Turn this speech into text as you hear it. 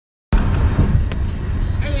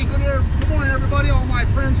everybody, all my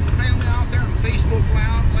friends and family out there in Facebook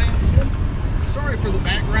land. Sorry for the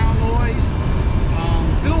background noise.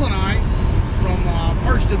 Phil and I from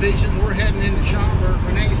Parts Division, we're heading into Schaumburg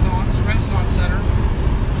Renaissance Center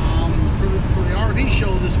for the RV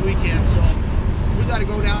show this weekend. So we got to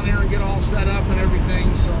go down there and get all set up and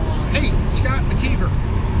everything. So hey, Scott McKeever,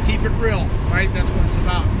 keep it real, right? That's what it's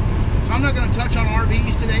about. So I'm not going to touch on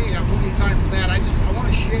RVs today. I have plenty of time for that. I want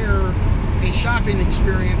to share a shopping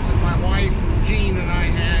experience that my wife Jean and I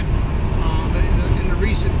had in the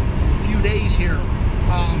recent few days here.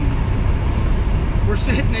 We're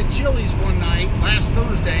sitting at Chili's one night last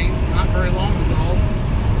Thursday, not very long ago,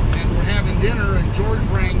 and we're having dinner, and George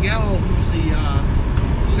Rangel, who's the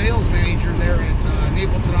sales manager there at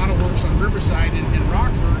Napleton Auto Works on Riverside in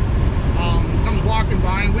Rockford, comes walking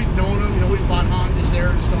by, and we've known him, you know, we've bought Hondas there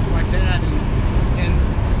and stuff like that, and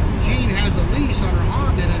Jean has a lease on her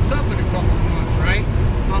Honda, and it's up in a couple of months, right?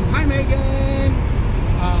 Hi Megan.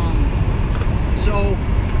 So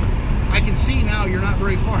I can see now you're not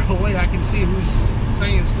very far away. I can see who's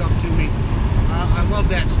saying stuff to me. I love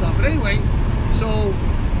that stuff. But anyway, so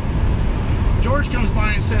George comes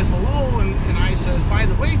by and says hello, and I says, by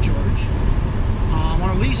the way, George,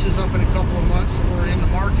 our lease is up in a couple of months, so we're in the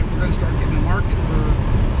market. We're going to start getting the market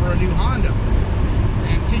for a new Honda.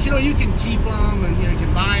 And because, you know, you can keep them, and you know, you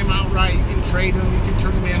can buy them outright, you can trade them, you can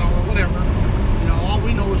turn them in, all whatever. You know, all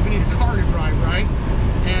we know is we need a car to drive, right?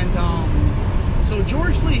 And so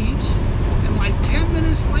George leaves, and like 10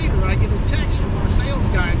 minutes later, I get a text from our sales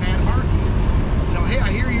guy, Matt Harkey. You know, hey,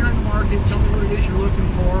 I hear you're in the market. Tell me what it is you're looking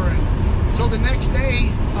for. And so the next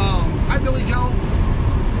day, hi Billy Joe.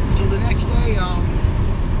 So the next day,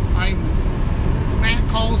 Matt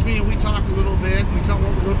calls me and we talk a little bit, and we tell him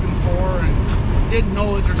what we're looking for, and didn't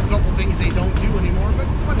know that there's a couple things they don't do anymore, but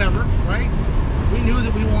whatever, right? We knew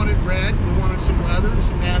that we wanted red, we wanted some leather,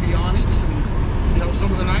 some avionics, and you know,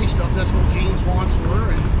 some of the nice stuff. That's what Gene's wants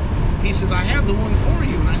were. And he says, I have the one for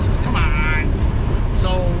you. And I says, come on.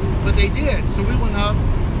 So, but they did. So we went up,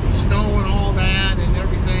 snow and all that and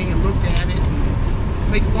everything, and looked at it.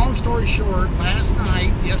 And make a long story short, last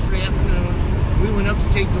night, yesterday afternoon, we went up to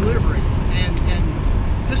take delivery. And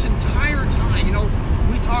this entire time, you know,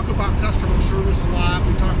 we talk about customer service a lot.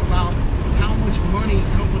 We talk about how much money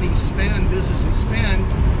companies spend, businesses spend,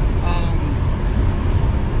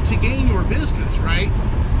 to gain your business, right?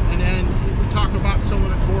 And then we talk about some of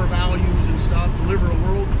the core values and stuff, deliver a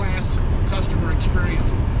world-class customer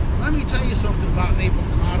experience. Let me tell you something about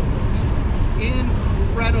Napleton Auto Works.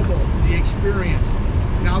 Incredible, the experience.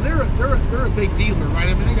 Now they're a big dealer, right?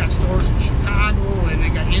 I mean, they got stores in Chicago, and they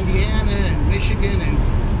got Indiana and Michigan, and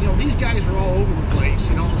you know, these guys are all over the place,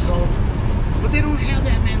 you know. So, but they don't have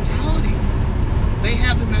that mentality. They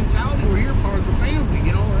have the mentality where you're part of the family,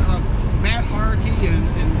 you know. Matt Harkey and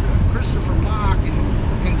Christopher Locke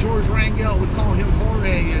and George Rangel, we call him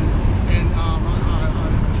Jorge, and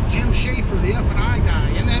Jim Schaefer, the F&I guy.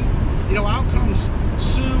 And then, you know, out comes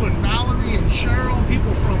Sue and Valerie and Cheryl,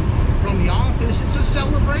 people from the office. It's a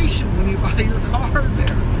celebration when you buy your car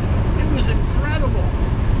there. It was incredible.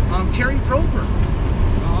 Kerry Proper,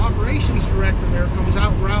 operations director there, comes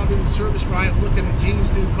out. We're out in the service drive looking at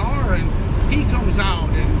Gene's new car, and he comes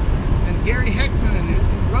out, and Gary Heckman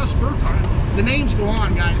and Russ Burkhardt. The names go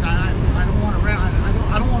on, guys. I don't want to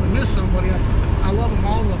I don't want to miss somebody. I love them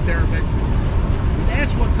all up there, but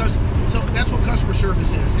that's what customer service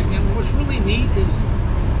is. And what's really neat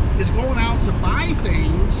is going out to buy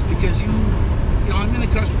things, because you know, I'm in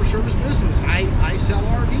the customer service business. I sell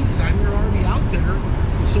RVs. I'm your RV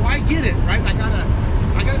outfitter, so I get it, right? I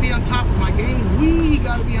gotta be on top of my game. We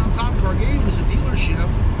gotta be on top of our game as a dealership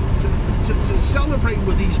to celebrate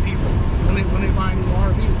with these people when they buy a new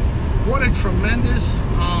RV. What a tremendous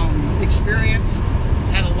experience.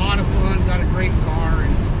 Had a lot of fun, got a great car,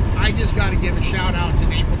 and I just got to give a shout out to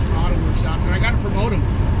Napleton Auto Works out there. I got to promote them.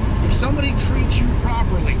 If somebody treats you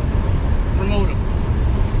properly, promote them.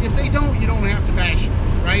 If they don't, you don't have to bash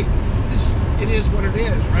them, right? It is what it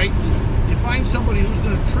is, right? You find somebody who's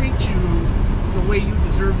going to treat you the way you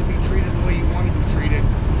deserve to be treated, the way you want to be treated,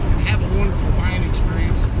 and have a wonderful buying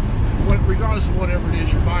experience, regardless of whatever it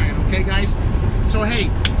is you're buying. Okay, guys? So,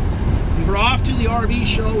 hey, we're off to the RV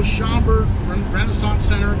show, Schaumburg Renaissance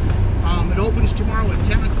Center. It opens tomorrow at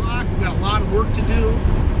 10 o'clock. We've got a lot of work to do.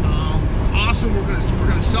 Awesome. We're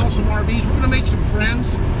gonna sell some RVs. We're gonna make some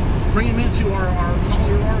friends, bring them into our Call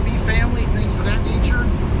Your RV family, things of that nature.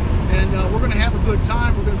 And we're gonna have a good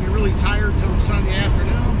time. We're gonna be really tired come Sunday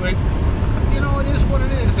afternoon, but you know, it is what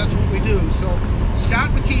it is. That's what we do. So,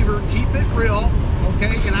 Scott McKeever, keep it real,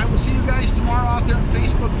 okay? And I will see you guys tomorrow out there in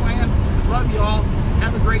Facebook land. Love you all.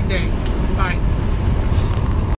 Have a great day. Bye.